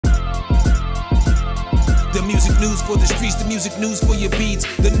The music news for the streets, the music news for your beats,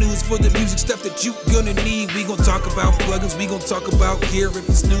 the news for the music stuff that you gonna need. We gon' talk about plugins, we gon' talk about gear. If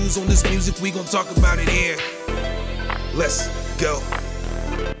it's news on this music, we gon' talk about it here. Let's go.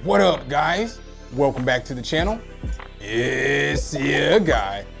 What up, guys? Welcome back to the channel. It's your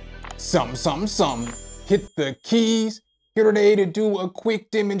guy, Something. Hit the keys. Here today to do a quick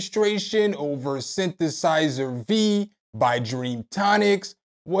demonstration over Synthesizer V by Dreamtonics.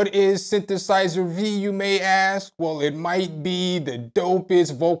 What is Synthesizer V, you may ask? Well, it might be the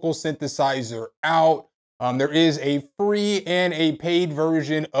dopest vocal synthesizer out. There is a free and a paid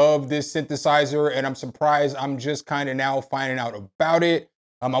version of this synthesizer, and I'm surprised I'm just kind of now finding out about it.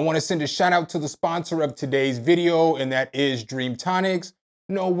 I want to send a shout out to the sponsor of today's video, and that is Dreamtonics.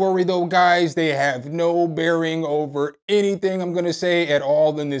 No worry though, guys, they have no bearing over anything I'm going to say at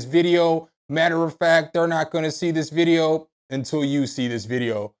all in this video. Matter of fact, they're not going to see this video until you see this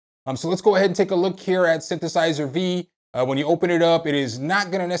video. So let's go ahead and take a look here at Synthesizer V. When you open it up, it is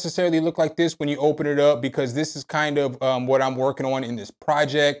not going to necessarily look like this when you open it up, because this is kind of what I'm working on in this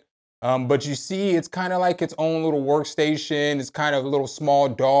project. But you see, it's kind of like its own little workstation. It's kind of a little small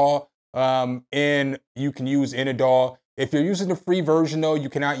DAW, and you can use in a DAW. If you're using the free version though, you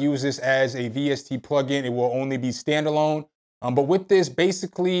cannot use this as a VST plugin. It will only be standalone. But with this,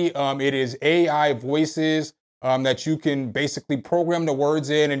 basically, it is AI voices that you can basically program the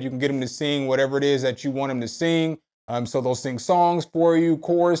words in, and you can get them to sing whatever it is that you want them to sing. So they'll sing songs for you,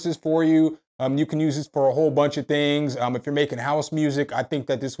 choruses for you. You can use this for a whole bunch of things. If you're making house music, I think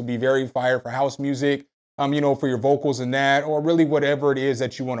that this would be very fire for house music, you know, for your vocals and that, or really whatever it is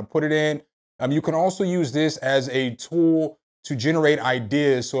that you want to put it in. You can also use this as a tool to generate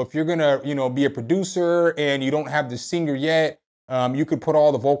ideas. So if you're gonna, you know, be a producer and you don't have the singer yet, you could put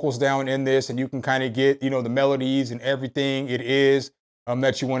all the vocals down in this, and you can kind of get, you know, the melodies and everything it is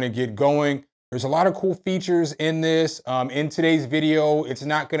that you want to get going. There's a lot of cool features in this. In today's video, it's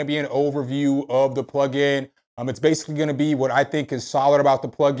not going to be an overview of the plugin. It's basically going to be what I think is solid about the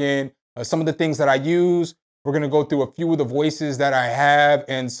plugin. Some of the things that I use. We're going to go through a few of the voices that I have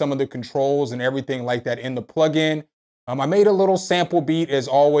and some of the controls and everything like that in the plugin. I made a little sample beat as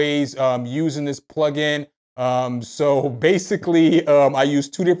always using this plugin. So basically, I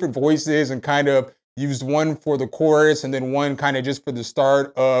used two different voices and kind of used one for the chorus and then one kind of just for the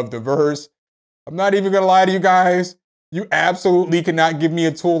start of the verse. I'm not even gonna lie to you guys. You absolutely cannot give me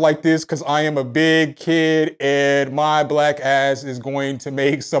a tool like this, because I am a big kid and my black ass is going to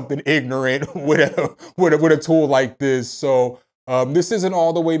make something ignorant with a tool like this. So this isn't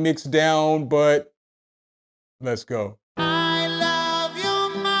all the way mixed down, but let's go. I love your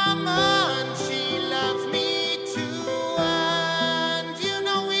mama and she loves me too, and you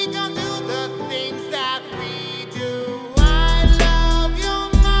know we don't do the things that we do. I love your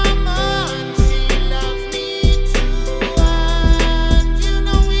mama and she loves me too, and you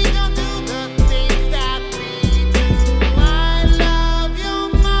know we don't do the things that we do. I love your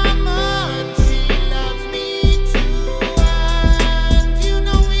mama and she loves me too, and you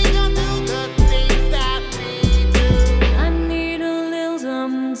know we don't do the things that we do. I need a little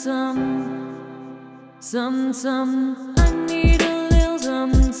some. I need a little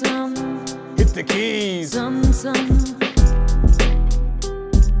some. Hit the keys. Some.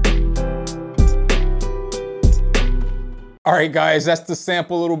 All right, guys, that's the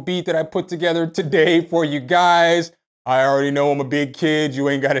sample little beat that I put together today for you guys. I already know I'm a big kid. You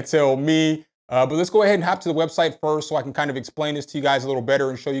ain't got to tell me. But let's go ahead and hop to the website first so I can kind of explain this to you guys a little better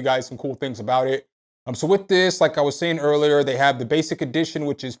and show you guys some cool things about it. So with this, like I was saying earlier, they have the basic edition,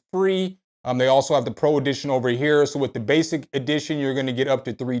 which is free. They also have the pro edition over here. So with the basic edition, you're going to get up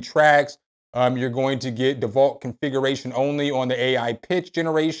to 3 tracks. You're going to get default configuration only on the AI pitch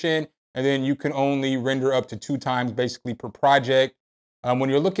generation. And then you can only render up to 2 times basically per project.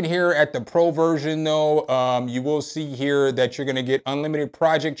 When you're looking here at the pro version though, you will see here that you're going to get unlimited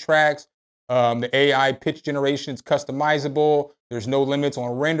project tracks. The AI pitch generation is customizable. There's no limits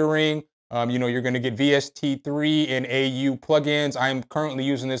on rendering. You know, you're going to get VST3 and AU plugins. I'm currently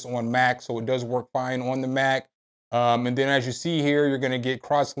using this on Mac, so it does work fine on the Mac. And then as you see here, you're going to get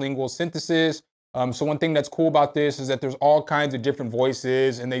cross-lingual synthesis. So one thing that's cool about this is that there's all kinds of different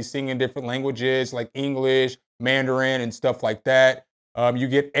voices, and they sing in different languages like English, Mandarin, and stuff like that. You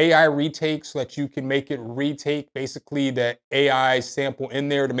get AI retakes so that you can make it retake basically that AI sample in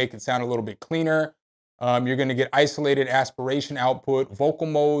there to make it sound a little bit cleaner. You're going to get isolated aspiration output, vocal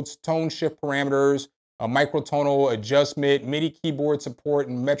modes, tone shift parameters, a microtonal adjustment, Midi keyboard support,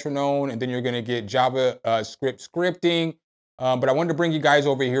 and metronome, and then you're going to get JavaScript scripting. But I wanted to bring you guys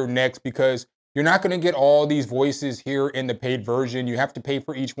over here next because you're not going to get all these voices here in the paid version. You have to pay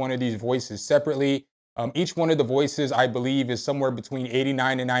for each one of these voices separately. Each one of the voices, I believe, is somewhere between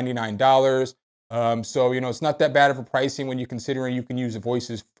 $89 and $99. So, it's not that bad of a pricing when you're considering you can use the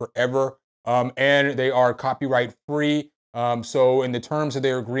voices forever. And they are copyright free. So in the terms of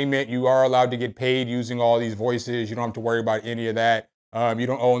their agreement, you are allowed to get paid using all these voices. You don't have to worry about any of that. You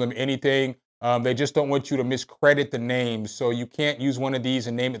don't owe them anything. They just don't want you to miscredit the name. So you can't use one of these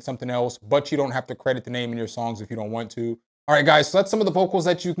and name it something else, but you don't have to credit the name in your songs if you don't want to. All right, guys, so that's some of the vocals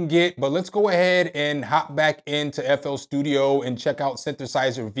that you can get, but let's go ahead and hop back into FL Studio and check out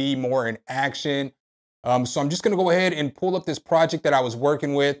Synthesizer V more in action. So I'm just gonna go ahead and pull up this project that I was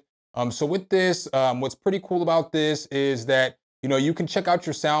working with. So with this, what's pretty cool about this is that, you can check out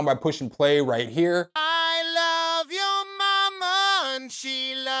your sound by pushing play right here. I love your mama and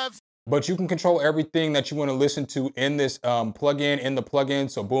she loves. But you can control everything that you want to listen to in this plugin, in the plugin.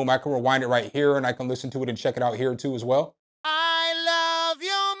 So boom, I can rewind it right here and I can listen to it and check it out here too as well. I love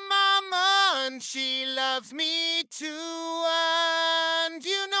your mama and she loves me too, and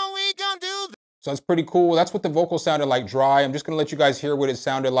we gon' do that. So that's pretty cool. That's what the vocal sounded like dry. I'm just gonna let you guys hear what it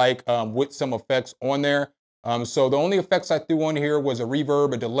sounded like with some effects on there. So the only effects I threw on here was a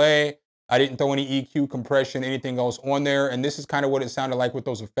reverb, a delay. I didn't throw any EQ, compression, anything else on there. And this is kind of what it sounded like with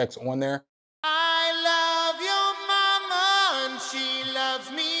those effects on there. I love your mama and she loves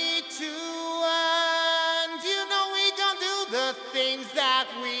me too, and we gon' do the things that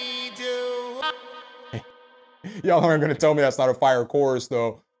we do. Y'all aren't gonna tell me that's not a fire chorus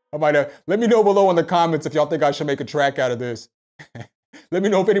though. I might have, let me know below in the comments if y'all think I should make a track out of this. Let me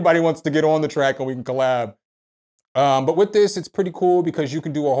know if anybody wants to get on the track and we can collab. But with this, it's pretty cool because you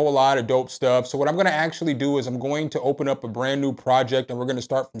can do a whole lot of dope stuff. So what I'm gonna actually do is I'm going to open up a brand new project and we're gonna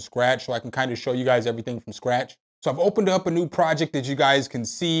start from scratch so I can kind of show you guys everything from scratch. So I've opened up a new project that you guys can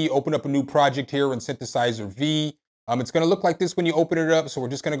see, open up a new project here in Synthesizer V. It's gonna look like this when you open it up. So we're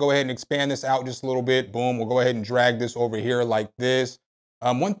just gonna go ahead and expand this out just a little bit. Boom, we'll go ahead and drag this over here like this.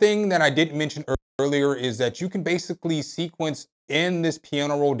 One thing that I didn't mention earlier is that you can basically sequence in this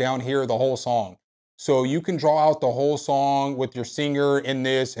piano roll down here the whole song. So you can draw out the whole song with your singer in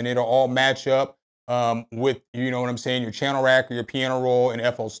this and it'll all match up with, your channel rack or your piano roll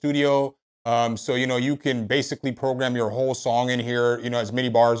in FL Studio. So, you can basically program your whole song in here, as many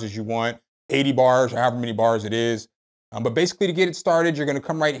bars as you want, 80 bars or however many bars it is. But basically to get it started, you're gonna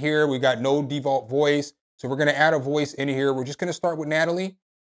come right here. We got no default voice. So we're gonna add a voice in here. We're just gonna start with Natalie.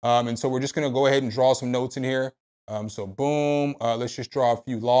 And so we're just gonna go ahead and draw some notes in here. So boom, let's just draw a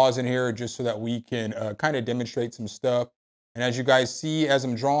few laws in here just so that we can kind of demonstrate some stuff. And as you guys see, as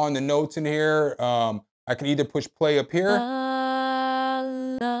I'm drawing the notes in here, I can either push play up here.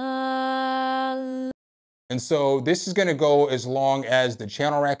 And so this is gonna go as long as the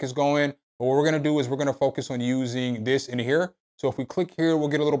channel rack is going. But what we're gonna do is we're gonna focus on using this in here. So if we click here, we'll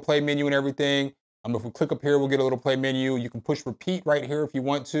get a little play menu and everything. If we click up here, we'll get a little play menu. You can push repeat right here if you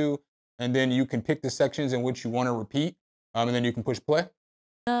want to. And then you can pick the sections in which you want to repeat. And then you can push play.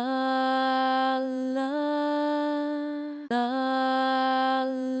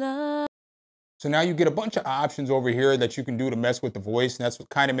 So now you get a bunch of options over here that you can do to mess with the voice. And that's what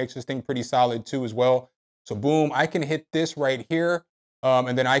kind of makes this thing pretty solid too as well. So boom, I can hit this right here.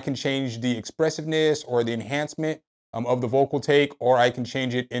 And then I can change the expressiveness or the enhancement of the vocal take, or I can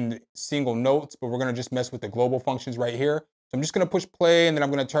change it in single notes, but we're gonna just mess with the global functions right here. So I'm just gonna push play and then I'm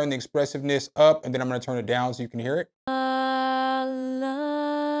gonna turn the expressiveness up and then I'm gonna turn it down so you can hear it.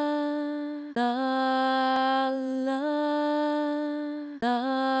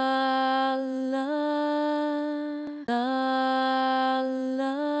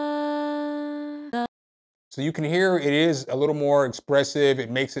 So you can hear it is a little more expressive.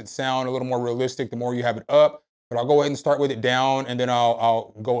 It makes it sound a little more realistic the more you have it up. But I'll go ahead and start with it down and then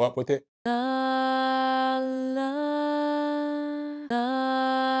I'll go up with it.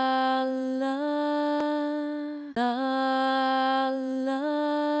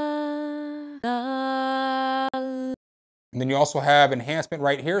 And then you also have enhancement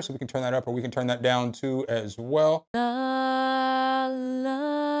right here, so we can turn that up or we can turn that down too as well.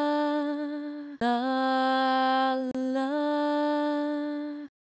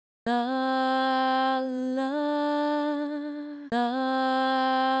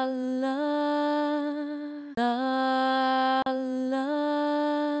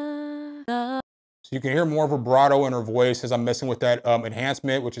 So you can hear more vibrato in her voice as I'm messing with that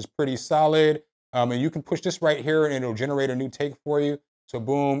enhancement, which is pretty solid. And you can push this right here and it'll generate a new take for you. So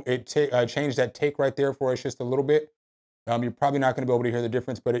boom, it changed that take right there for us just a little bit. You're probably not gonna be able to hear the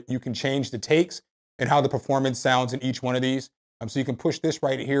difference, but you can change the takes and how the performance sounds in each one of these. So you can push this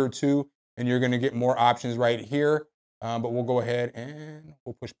right here too, and you're gonna get more options right here. But we'll go ahead and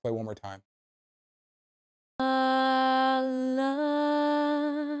we'll push play one more time.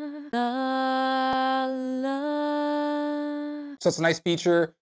 So it's a nice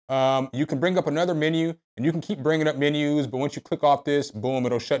feature. You can bring up another menu and you can keep bringing up menus, but once you click off this, boom,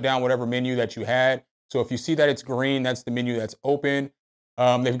 it'll shut down whatever menu that you had. So if you see that it's green, that's the menu that's open.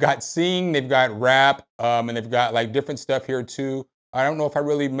 They've got sing, they've got rap, and they've got like different stuff here too. I don't know if I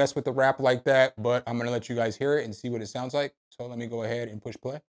really mess with the rap like that, but I'm gonna let you guys hear it and see what it sounds like. So let me go ahead and push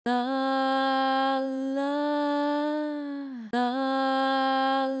play. La, la,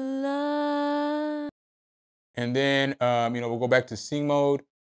 la, la. And then, we'll go back to sing mode.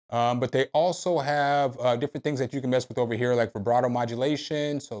 But they also have different things that you can mess with over here, like vibrato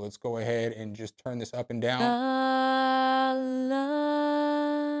modulation. So let's go ahead and just turn this up and down. La, la,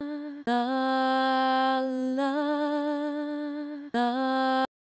 la, la, la.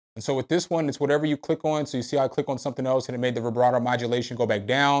 And so with this one, it's whatever you click on. So you see how I click on something else and it made the vibrato modulation go back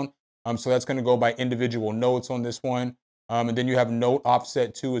down. So that's going to go by individual notes on this one. And then you have note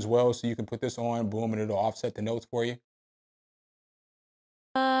offset too as well. So you can put this on, boom, and it'll offset the notes for you.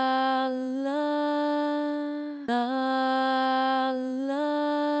 La, la, la, la,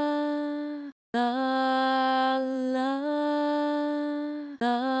 la,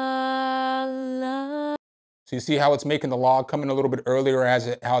 la, la. So you see how it's making the log come in a little bit earlier as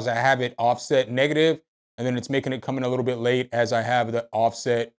I have it offset negative, and then it's making it come in a little bit late as I have the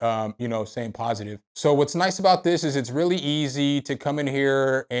offset, saying positive. So what's nice about this is it's really easy to come in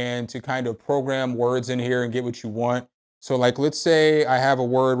here and to kind of program words in here and get what you want. So like, let's say I have a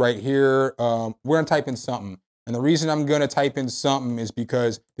word right here. We're gonna type in something. And the reason I'm gonna type in something is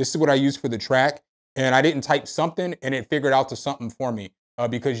because this is what I use for the track. And I didn't type something and it figured out to something for me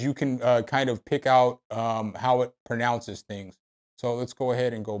because you can kind of pick out how it pronounces things. So let's go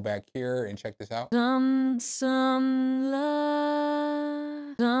ahead and go back here and check this out. Sum, sum,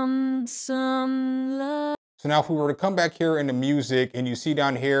 la, sum, sum, la. So now if we were to come back here into music and you see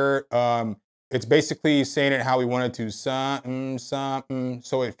down here, it's basically saying it how we want it to, something.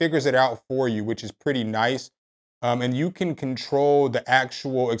 So it figures it out for you, which is pretty nice. And you can control the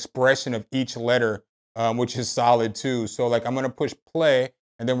actual expression of each letter, which is solid too. So like I'm gonna push play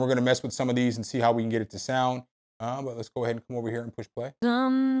and then we're gonna mess with some of these and see how we can get it to sound. But let's go ahead and come over here and push play.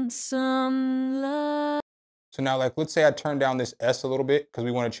 Sum, sum, la. So now like, let's say I turn down this S a little bit because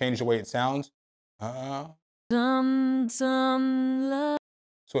we wanna change the way it sounds. Sum, sum, la.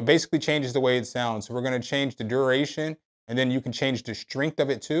 So it basically changes the way it sounds. So we're gonna change the duration and then you can change the strength of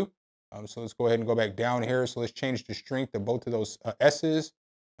it too. So let's go ahead and go back down here. So let's change the strength of both of those S's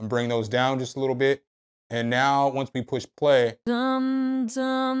and bring those down just a little bit. And now once we push play, Dum,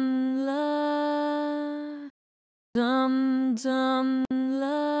 dum, la. Dum, dum,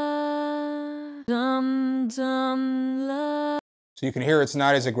 la. Dum, dum, la. so you can hear it's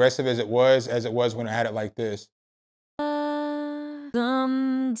not as aggressive as it was when I had it like this.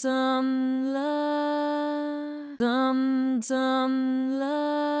 Dum, dum, la. Dum, dum,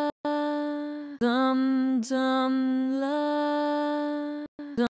 la. Dum, dum, la.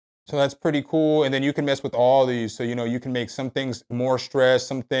 So that's pretty cool. And then you can mess with all these. So, you can make some things more stressed,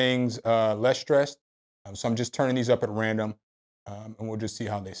 some things less stressed. So I'm just turning these up at random and we'll just see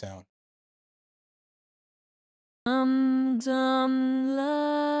how they sound. Dum, dum,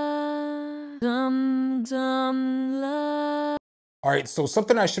 la. Dum, dum, la. All right, so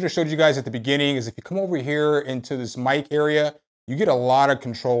something I should have showed you guys at the beginning is if you come over here into this mic area, you get a lot of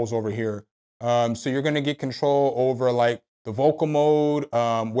controls over here. So you're gonna get control over like the vocal mode,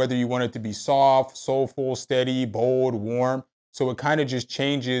 whether you want it to be soft, soulful, steady, bold, warm. So it kind of just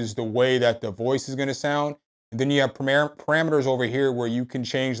changes the way that the voice is gonna sound. And then you have parameters over here where you can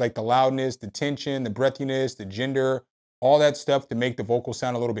change like the loudness, the tension, the breathiness, the gender, all that stuff to make the vocal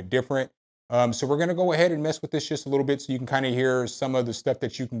sound a little bit different. So we're gonna go ahead and mess with this just a little bit so you can kind of hear some of the stuff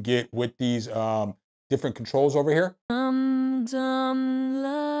that you can get with these different controls over here. Dum, dum,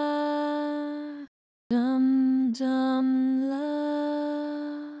 la. Dum, dum,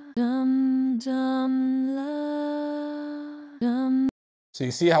 la. Dum, dum, la. Dum. So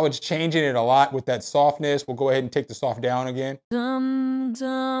you see how it's changing it a lot with that softness. We'll go ahead and take the soft down again. Dum,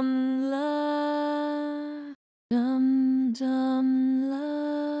 dum, la. Dum, dum, la.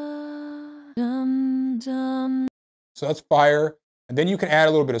 Dum, dum. So that's fire. And then you can add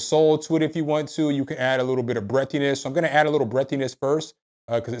a little bit of soul to it if you want to. You can add a little bit of breathiness. So I'm gonna add a little breathiness first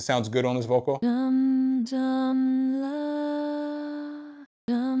because it sounds good on this vocal. Dum, dum, la.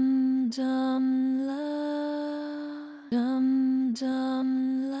 Dum, dum, la. Dum,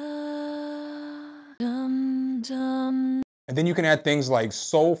 dum, la. Dum, dum. And then you can add things like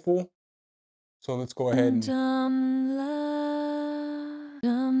soulful. So let's go ahead and Dum, la.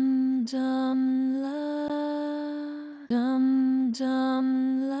 Dum, dum, la. Dum,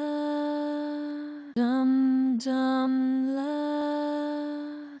 dum, la. Dum, dum, la.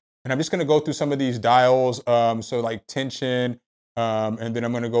 And I'm just gonna go through some of these dials. So like tension, and then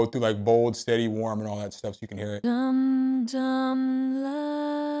I'm gonna go through like bold, steady, warm, and all that stuff so you can hear it. Dum dum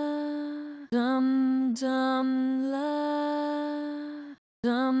la, dum dum la,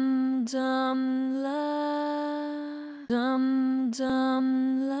 dum dum la, dum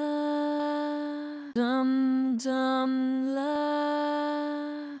dum la, dum dum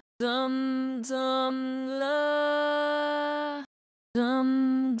la, dum dum la,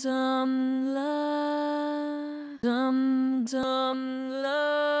 dum dum la, dum dum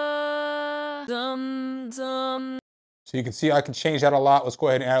la, dum dum. So you can see I can change that a lot. Let's go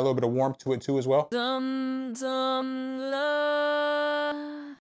ahead and add a little bit of warmth to it too as well. Dum dum la,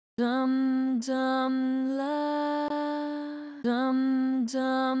 dum dum la, dum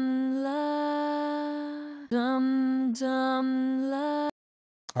dum la, dum dum la.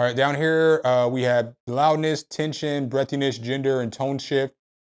 All right, down here we have loudness, tension, breathiness, gender, and tone shift.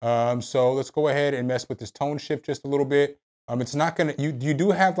 So let's go ahead and mess with this tone shift just a little bit. It's not gonna, you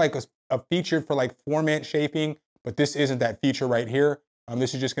do have like a feature for like format shaping, but this isn't that feature right here.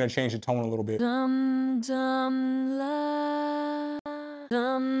 This is just gonna change the tone a little bit. Dum dum la,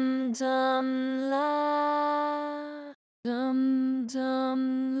 dum dum la, dum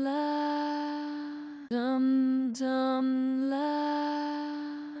dum la, dum dum la,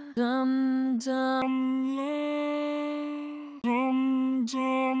 dum dum la, dum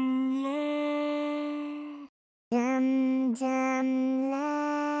dum la, dum dum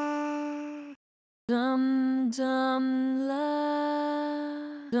la, dum dum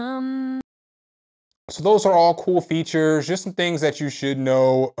la, dum. So those are all cool features, just some things that you should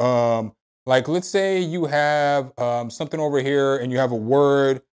know. Like let's say you have something over here and you have a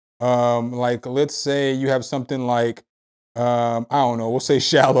word. Like let's say you have something like, I don't know, we'll say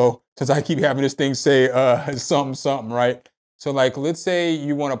shallow, since I keep having this thing say something, something, right? So like, let's say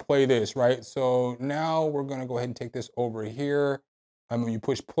you want to play this, right? So now we're going to go ahead and take this over here. When you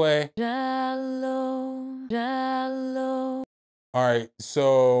push play. Shallow, shallow. All right,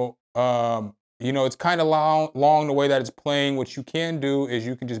 so, you know, it's kind of long the way that it's playing. What you can do is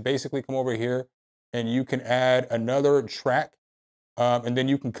you can just basically come over here and you can add another track, and then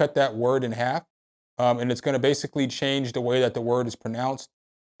you can cut that word in half, and it's going to basically change the way that the word is pronounced.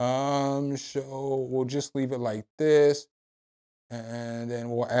 So we'll just leave it like this, and then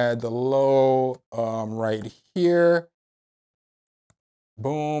we'll add the low right here.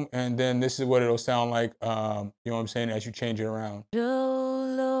 Boom, and then this is what it'll sound like, you know what I'm saying, as you change it around.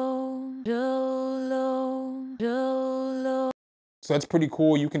 So that's pretty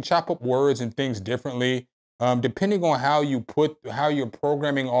cool. You can chop up words and things differently, depending on how you're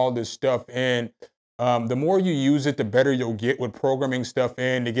programming all this stuff in. The more you use it, the better you'll get with programming stuff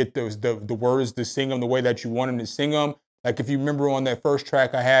in to get the words to sing them the way that you want them to sing them. Like if you remember on that first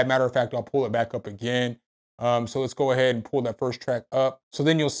track I had, matter of fact, I'll pull it back up again. So let's go ahead and pull that first track up. So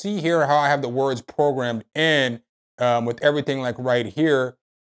then you'll see here how I have the words programmed in with everything like right here.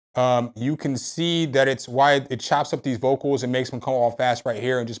 You can see that it's why it chops up these vocals and makes them come all fast right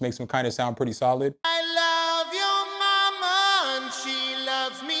here and just makes them kind of sound pretty solid. I love your mama and she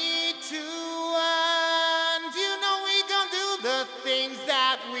loves me too, and you know we gon' do the things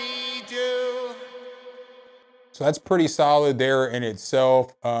that we do. So that's pretty solid there in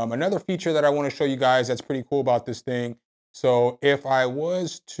itself. Another feature that I want to show you guys that's pretty cool about this thing. So if I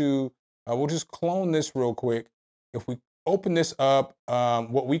was to, we'll just clone this real quick. If we open this up,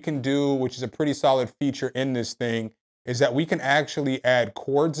 what we can do, which is a pretty solid feature in this thing, is that we can actually add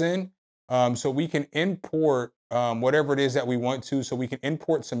chords in. So we can import whatever it is that we want to. So we can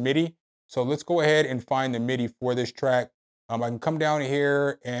import some MIDI. So let's go ahead and find the MIDI for this track. I can come down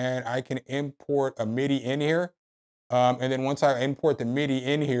here and I can import a MIDI in here. And then once I import the MIDI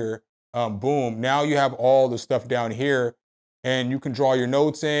in here, boom, now you have all the stuff down here and you can draw your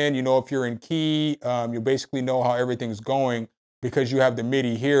notes in. You know, if you're in key, you basically know how everything's going because you have the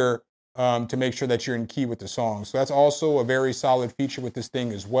MIDI here to make sure that you're in key with the song. So that's also a very solid feature with this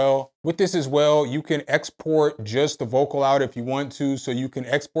thing as well. With this as well, you can export just the vocal out if you want to. So you can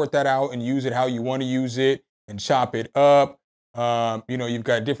export that out and use it how you want to use it and chop it up. You know, you've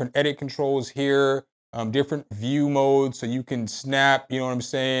got different edit controls here. Different view modes, so you can snap, you know what I'm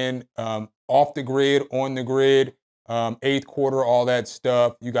saying, off the grid, on the grid, eighth quarter, all that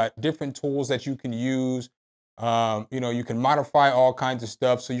stuff. You got different tools that you can use. You know, you can modify all kinds of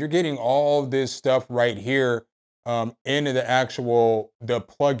stuff. So you're getting all this stuff right here into the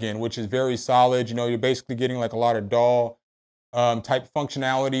plugin, which is very solid. You know, you're basically getting like a lot of DAW type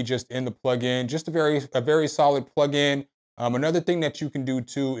functionality just in the plugin. Just a very solid plugin. Another thing that you can do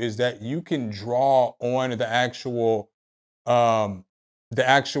too is that you can draw on the actual the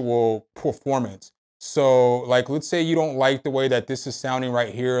actual performance. So like, let's say you don't like the way that this is sounding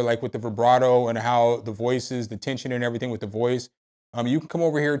right here, like with the vibrato and how the voices, the tension and everything with the voice. You can come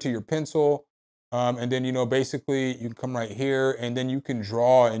over here to your pencil, and then, you know, basically you can come right here and then you can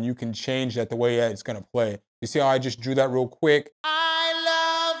draw and you can change that the way that it's gonna play. You see how I just drew that real quick? I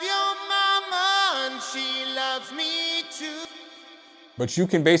love your mama and she loves me too. But you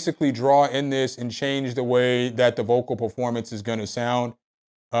can basically draw in this and change the way that the vocal performance is gonna sound,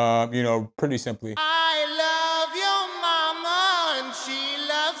 you know, pretty simply. I love your mama and she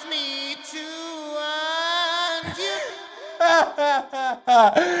loves me too. And you.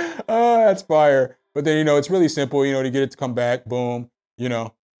 Oh, that's fire. But then, you know, it's really simple, you know, to get it to come back, boom, you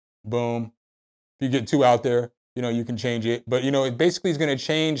know, boom. If you get too out there, you know, you can change it. But, you know, it basically is going to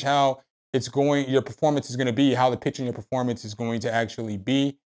change how it's going, your performance is going to be, how the pitch in your performance is going to actually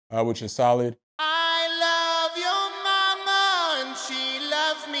be, which is solid. I love your mama and she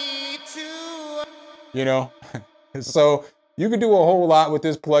loves me too. You know, so you can do a whole lot with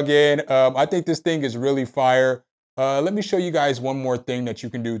this plugin. I think this thing is really fire. Let me show you guys one more thing that you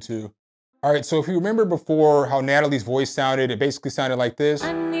can do too. All right, so if you remember before how Natalie's voice sounded, it basically sounded like this.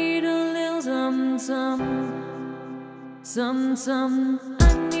 I need a little some,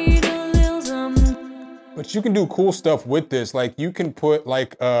 I need a little some. But you can do cool stuff with this. Like you can put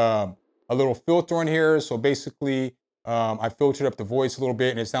like a little filter in here. So basically, I filtered up the voice a little bit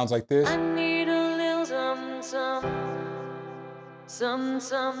and it sounds like this. I need a little some,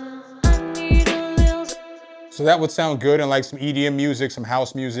 I need a little some. So that would sound good in like some EDM music, some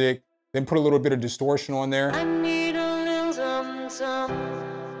house music. Then put a little bit of distortion on there. I need a little some,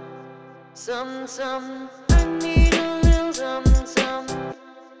 I need a little some.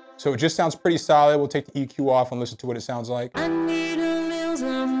 So it just sounds pretty solid. We'll take the EQ off and listen to what it sounds like. I need a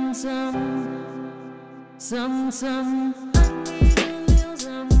little some,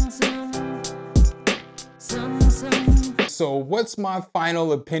 So what's my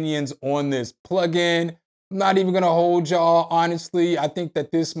final opinions on this plugin? I'm not even gonna hold y'all, honestly. I think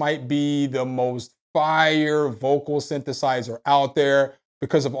that this might be the most fire vocal synthesizer out there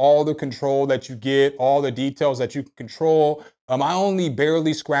because of all the control that you get, all the details that you can control. I only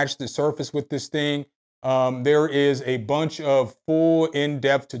barely scratched the surface with this thing. There is a bunch of full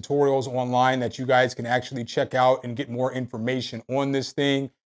in-depth tutorials online that you guys can actually check out and get more information on this thing.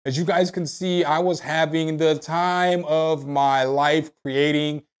 As you guys can see, I was having the time of my life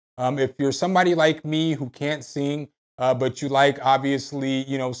creating. If you're somebody like me who can't sing, but you like, obviously,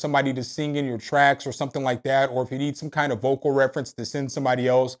 you know, somebody to sing in your tracks or something like that, or if you need some kind of vocal reference to send somebody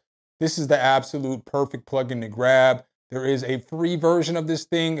else, this is the absolute perfect plugin to grab. There is a free version of this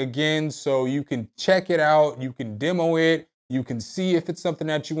thing again, so you can check it out, you can demo it, you can see if it's something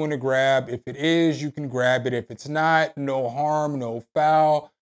that you want to grab. If it is, you can grab it. If it's not, no harm, no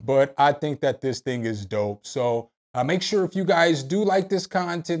foul. But I think that this thing is dope. So make sure if you guys do like this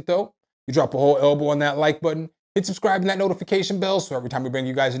content though, you drop a whole elbow on that like button, hit subscribe and that notification bell so every time we bring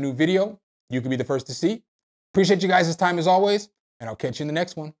you guys a new video, you can be the first to see. Appreciate you guys' time as always, and I'll catch you in the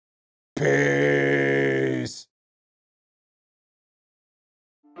next one. Peace.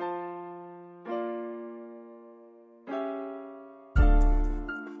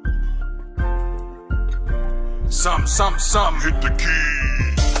 Some, hit the key.